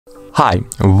Hi,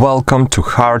 welcome to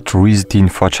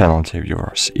HardReset.Info channel, dear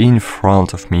viewers. In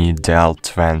front of me Dell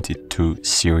 22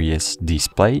 series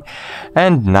display,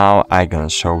 and now I'm gonna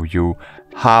show you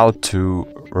how to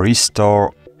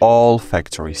restore all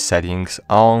factory settings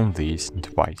on this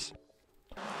device.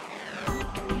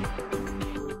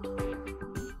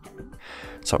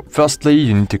 So firstly,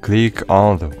 you need to click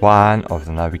on the one of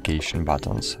the navigation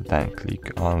buttons, then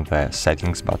click on the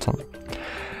settings button.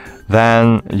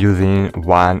 Then, using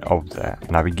one of the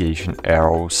navigation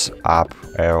arrows, up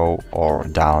arrow or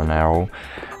down arrow,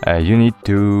 you need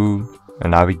to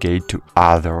navigate to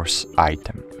Others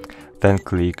item. Then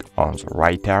click on the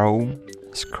right arrow,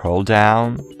 scroll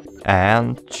down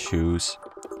and choose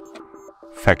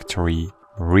Factory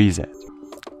Reset.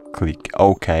 Click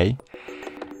OK.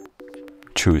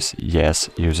 Choose Yes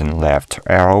using left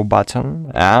arrow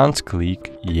button and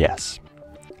click Yes.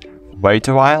 Wait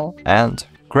a while and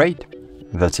great,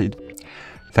 that's it.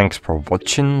 Thanks for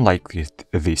watching, like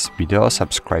this video,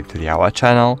 subscribe to our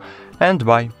channel, and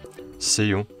bye. See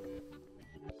you.